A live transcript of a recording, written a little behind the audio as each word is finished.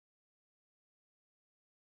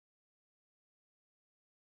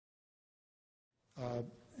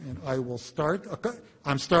And I will start.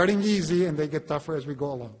 I'm starting easy, and they get tougher as we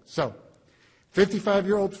go along. So,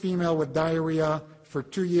 55-year-old female with diarrhea for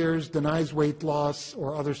 2 years, denies weight loss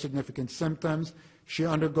or other significant symptoms. She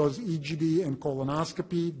undergoes EGD and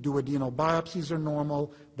colonoscopy. Duodenal biopsies are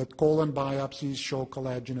normal, but colon biopsies show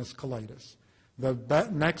collagenous colitis. The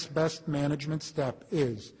next best management step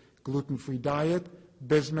is gluten-free diet,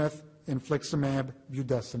 bismuth, infliximab,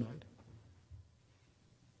 budesonide.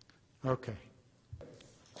 Okay.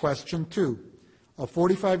 Question 2. A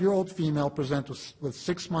 45-year-old female presents with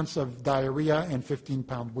 6 months of diarrhea and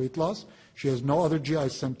 15-pound weight loss. She has no other GI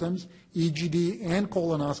symptoms. EGD and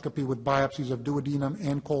colonoscopy with biopsies of duodenum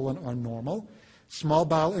and colon are normal. Small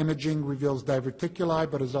bowel imaging reveals diverticuli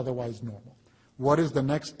but is otherwise normal. What is the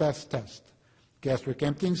next best test? Gastric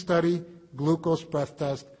emptying study, glucose breath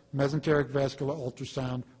test, mesenteric vascular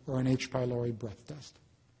ultrasound, or an H. pylori breath test?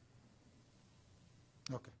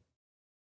 Okay.